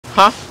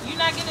Huh? You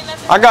not getting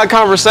nothing? I got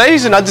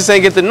conversation, I just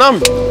ain't get the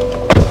number.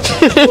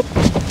 This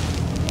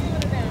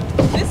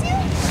you?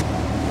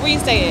 Where you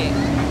stay at?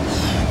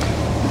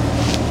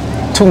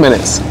 2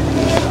 minutes.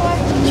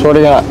 Swear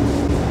to God.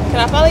 Can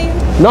I follow you?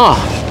 Nah.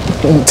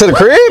 To the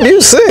crib?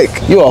 You sick.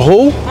 You a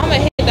who? I'm a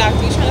head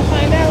doctor. You trying to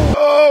find out?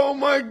 Oh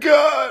my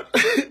God.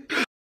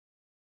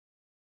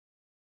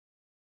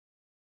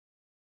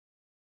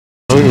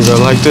 We can go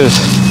like this.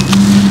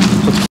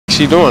 What the f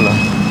she doing now?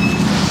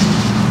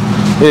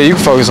 Yeah, you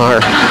can focus on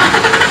her.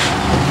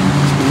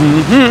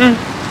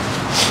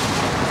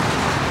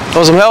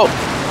 Want some help?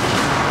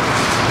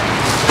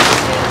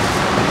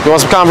 You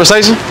want some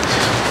conversation?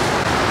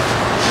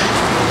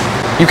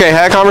 You can't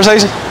have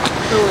conversation?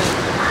 For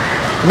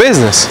what?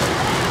 Business.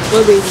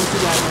 What business you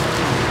got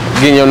going?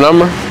 Getting your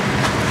number?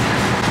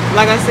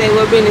 Like I said,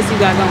 what business you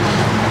got going?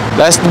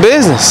 That's the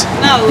business.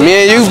 No. Me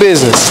and you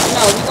business.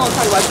 No, we're going to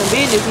talk about some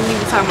business. You need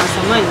to talk about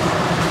some money.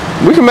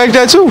 We can make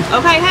that too.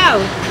 Okay,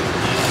 how?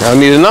 I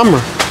need a number.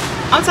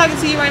 I'm talking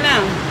to you right now.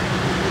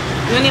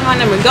 You don't need my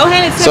number. Go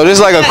ahead and tell me. So this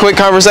is like a quick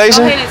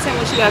conversation? Go ahead and tell me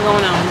what you got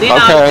going on. Then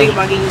Okay. I'll think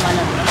about getting you my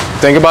number.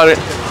 Think about it?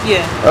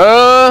 Yeah.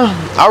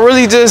 I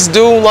really just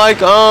do like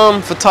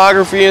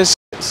photography and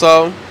shit,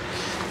 so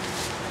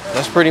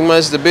that's pretty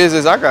much the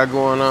business I got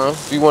going on.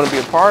 If you want to be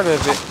a part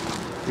of it,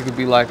 you could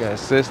be like an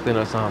assistant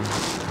or something.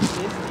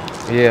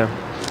 Yeah.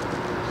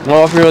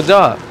 Well, offer you a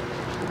job.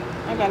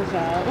 I got a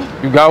job.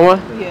 You got one?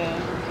 Yeah.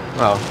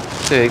 Oh,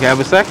 shit, you can have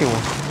a second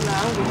one. No,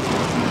 I don't get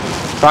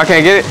it. So I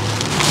can't get it?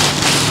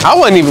 I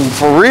wasn't even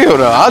for real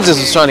though. I just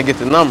was trying to get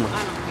the number.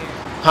 I don't care.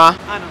 Huh?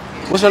 I don't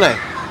care. What's your name? I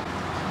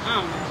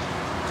don't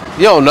know.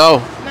 You don't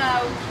know.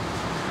 No.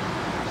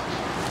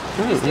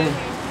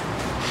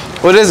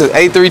 What is it?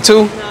 832?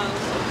 No.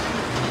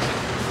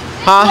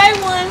 Huh? Play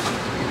one.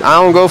 I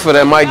don't go for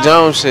that Mike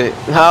Jones shit.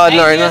 How I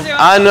know right now? 800.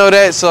 I know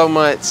that so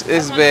much. It's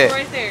That's my bad.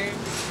 number right there.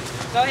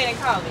 Go ahead and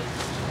call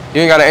it.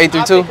 You ain't got an I'll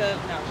 832? pick up.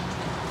 No.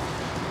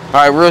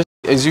 All right, real.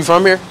 Is you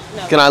from here?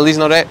 No. Can I at least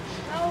know that? No.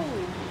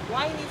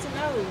 Why you need to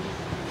know?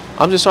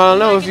 I'm just trying to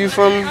know if you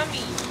from.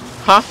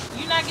 Huh?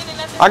 You not getting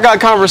nothing? I got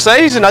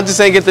conversation. I just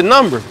ain't get the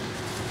number.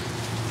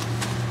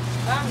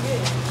 I'm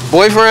good.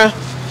 Boyfriend?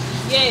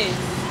 Yes.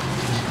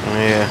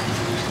 Yeah.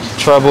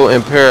 Trouble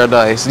in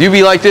paradise. You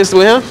be like this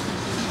with him?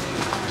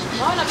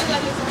 Why would I be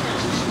like this with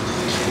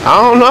him?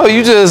 I don't know.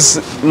 You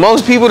just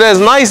most people that's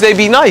nice, they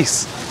be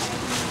nice.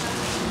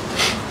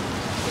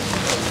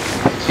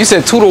 You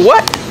said 2 to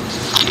what?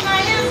 You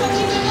not him, so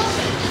keep it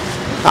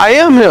moving. I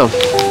am him.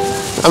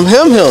 I'm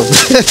him.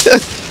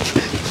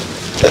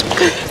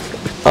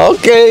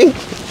 Okay.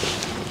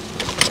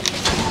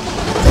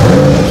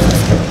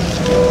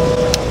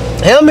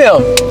 Him.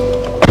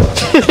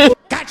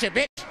 Gotcha,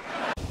 bitch.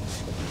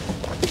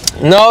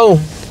 No.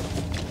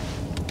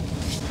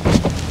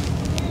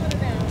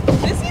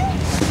 This you?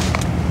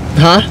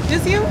 Huh?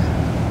 This you?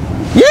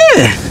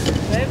 Yeah.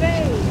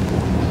 Baby.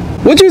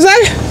 What you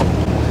say?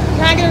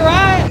 Can I get a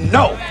ride?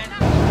 No.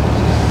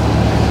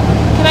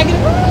 Can I get a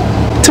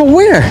ride? To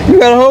where? You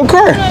got a whole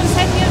car. You know,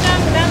 take me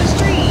down the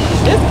street.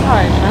 This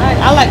car,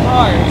 I like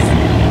cars.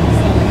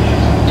 So,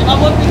 if my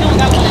boyfriend don't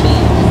got one of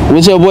these.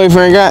 What your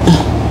boyfriend got?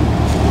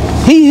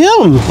 He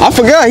him. I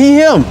forgot he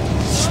him. He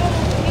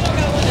don't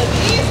got one of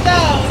these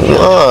though. He don't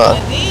got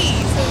one of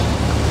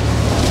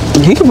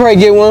these. He could probably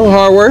get one.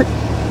 Hard work.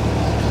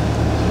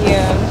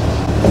 Yeah.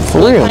 For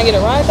real. Can I get a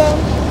ride though?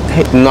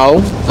 Hey,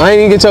 no, I ain't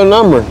even get your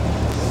number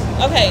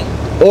Okay.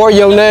 or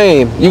your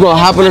name. You gonna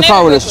hop in the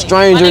car with a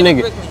stranger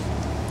nigga? Brooklyn.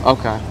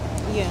 Okay.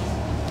 Yeah.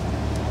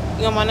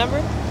 You want my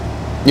number?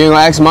 You ain't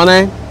gonna ask my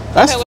name?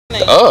 That's Okay, what's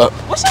your name? up.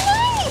 What's your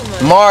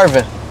name?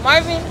 Marvin.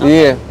 Marvin?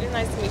 Yeah. Okay. It's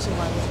nice to meet you,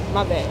 Marvin.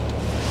 My bad.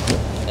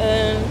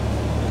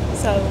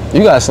 So.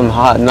 You got some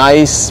hot,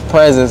 nice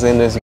presents in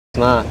this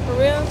line. For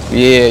real?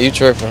 Yeah, you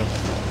tripping.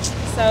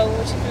 So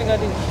what you finna go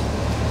do?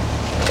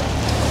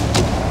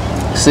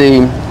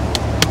 See,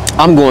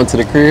 I'm going to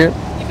the crib.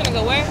 You finna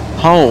go where?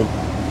 Home.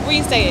 Where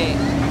you stay at?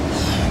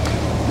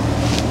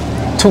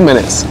 2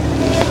 minutes.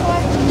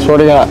 Swear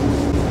to God.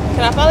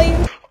 Can I follow you?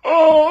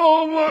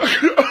 Oh my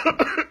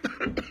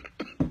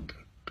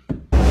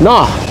God.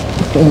 Nah.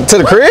 To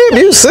the crib?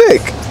 You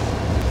sick.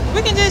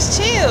 We can just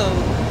chill.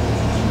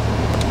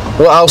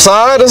 Well,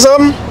 outside or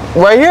something?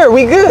 Right here,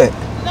 we good.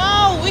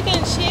 No, we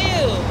can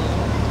chill.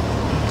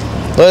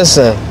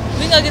 Listen.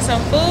 We can go get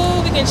some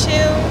food. We can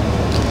chill.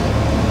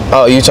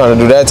 Oh, you trying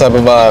to do that type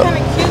of vibe? Kind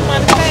of cute,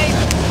 matter of fact.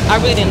 I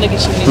really didn't look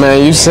at you. Man,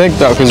 you sick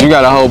though, cause you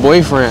got a whole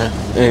boyfriend.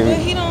 But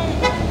he don't.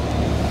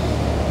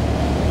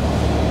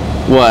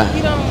 What?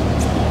 He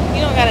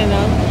don't gotta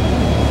know.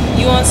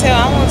 You won't tell.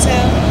 I won't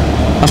tell.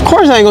 Of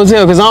course I ain't gonna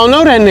tell, cause I don't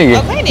know that nigga.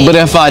 Okay, then. But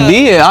if I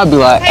did, I'd be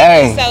like,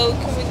 Okay, hey. so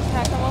can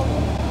I come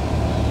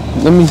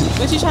over? Let me.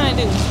 What you trying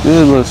to do? This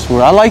little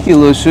swear. I like your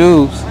little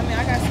shoes. I mean,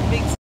 I got some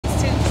big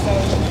too, so.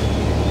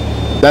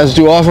 That's what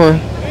you offering?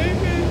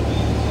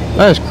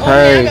 That's Oh, yeah, I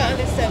crazy. got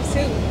other stuff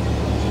too.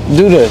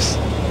 Do this. I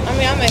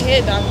mean, I'm a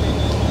head doctor.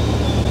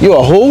 You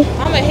a who?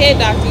 I'm a head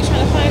doctor. You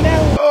trying to find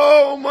out?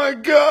 Oh my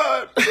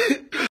God.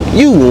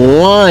 You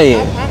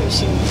lying. I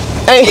promise you.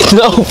 Ain't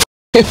no way.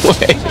 You trying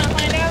to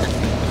find out?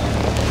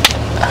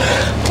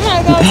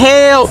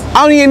 Hell, I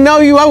don't even know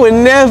you. I would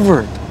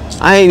never.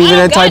 I ain't even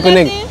that type of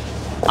nigga.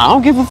 I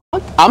don't give a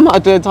fuck. I'm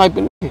not that type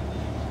of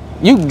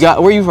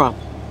nigga. Where you from?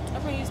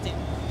 I'm from Houston.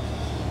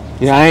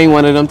 Yeah, I ain't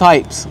one of them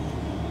types.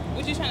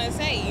 What you trying to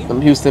say?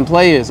 I'm Houston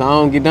players. I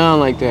don't get down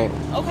like that.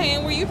 Okay,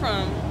 and where you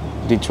from?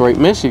 Detroit,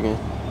 Michigan.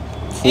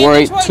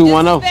 Detroit,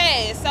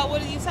 48210. So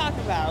what are you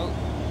talking about?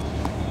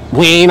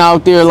 We ain't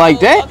out there like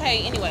that.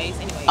 Okay, anyways.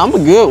 I'm a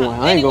good one.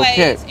 I ain't gonna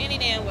catch. Any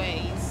damn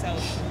ways. So,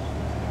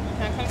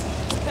 can I come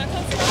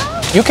to the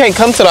house? You can't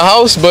come to the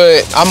house,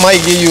 but I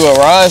might give you a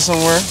ride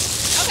somewhere.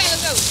 Okay,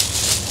 let's go.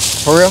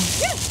 For real?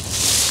 Yeah.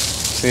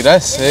 See,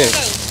 that's sick.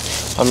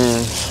 I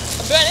mean,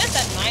 bro, that's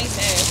a nice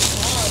ass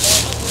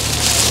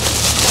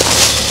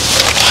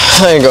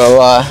car, I ain't gonna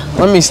lie.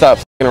 Let me stop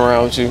f***ing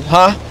around with you.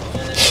 Huh?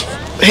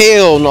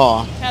 Hell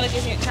no. Can I look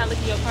at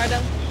your car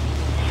though?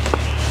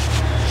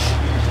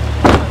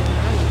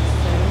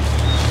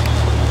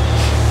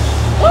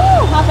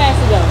 Woo! How fast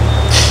it go?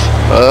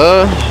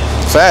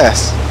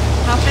 Fast.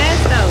 How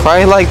fast though?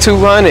 Probably like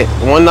 200,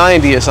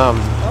 190 or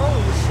something. Oh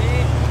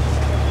shit.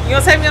 You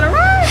gonna take me on a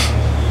ride?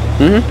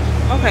 Mm-hmm.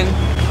 Okay.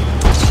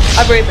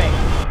 I'll be right back.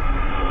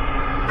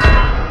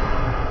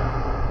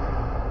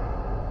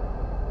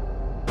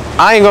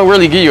 I ain't gonna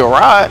really give you a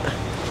ride.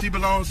 She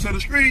belongs to the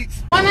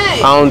streets. Why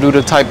not? I don't do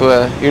the type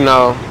of, you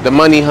know, the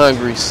money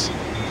hungries.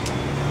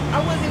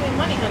 I wasn't even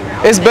money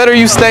hungry. It's better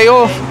you stay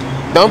off.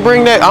 Don't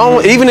bring that.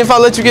 Even if I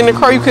let you get in the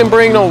car, you couldn't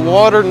bring no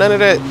water, none of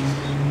that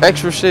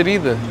extra shit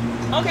either.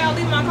 Okay, I'll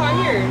leave my car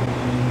here.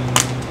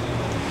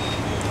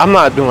 I'm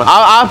not doing.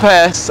 I'll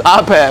pass.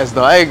 I'll pass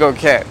though. I ain't gonna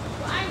cap.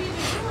 Well, I ain't even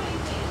do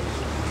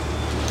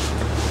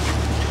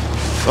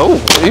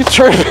anything. Oh, you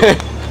tripping?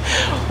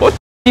 What the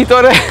you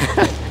thought that?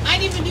 I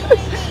ain't even do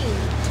anything.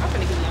 I'm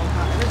finna get your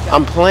car. Let's go.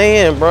 I'm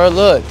playing, bro.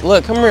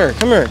 Look, come here.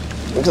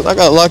 Because I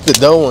gotta lock the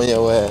door on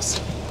your ass.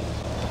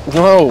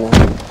 No.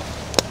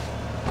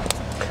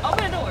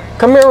 Open the door.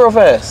 Come here real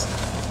fast.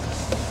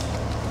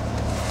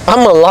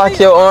 I'm gonna lock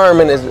your arm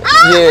in his.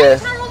 Yeah.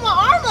 Turn on my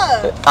arm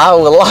up. I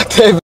will lock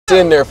that bitch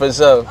in there for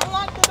sure.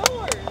 Unlock the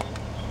door.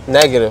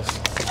 Negative.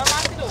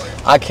 Unlock the door.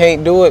 I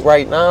can't do it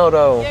right now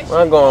though. Yes,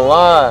 I'm gonna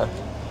lie.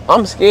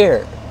 I'm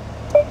scared.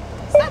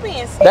 Stop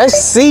being scared. That's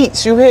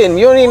seats you hitting.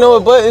 You don't even know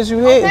what buttons you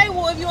hitting. Okay,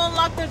 well if you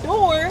unlock the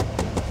door.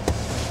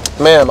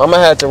 Ma'am, I'm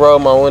gonna have to roll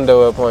my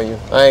window up on you.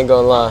 I ain't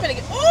gonna lie.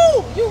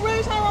 Ooh, you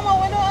really trying to roll my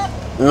window up?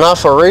 Not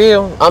for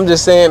real. I'm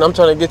just saying I'm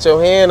trying to get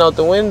your hand out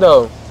the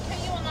window. Can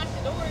you unlock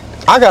the door?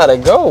 I gotta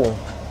go.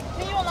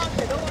 Can you unlock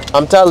the door?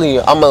 I'm telling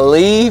you, I'm gonna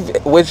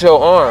leave with your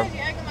arm. Why are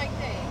you acting like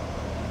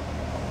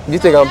that? You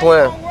think I'm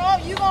playing?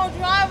 You gonna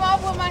drive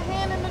off with my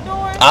hand in the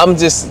door? I'm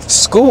just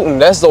scooting.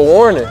 That's the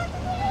warning.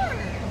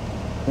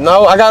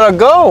 No, I gotta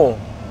go.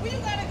 Where you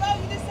gotta go?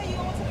 You just say you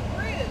going to the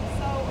crib,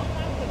 so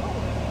unlock the door.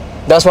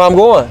 That's where I'm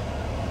going.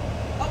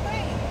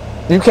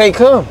 Okay. You can't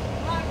come.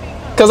 Why I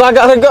can't come? Cause I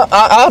gotta go.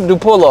 I'll do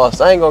pull-offs.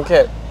 I ain't gonna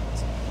catch.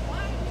 Why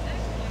are you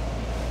acting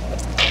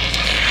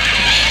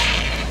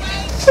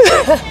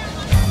like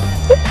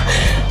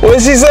that?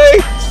 What'd she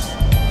say?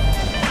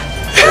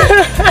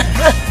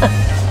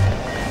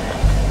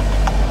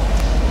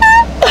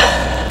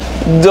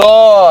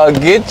 Dog,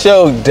 get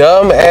your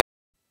dumb ass.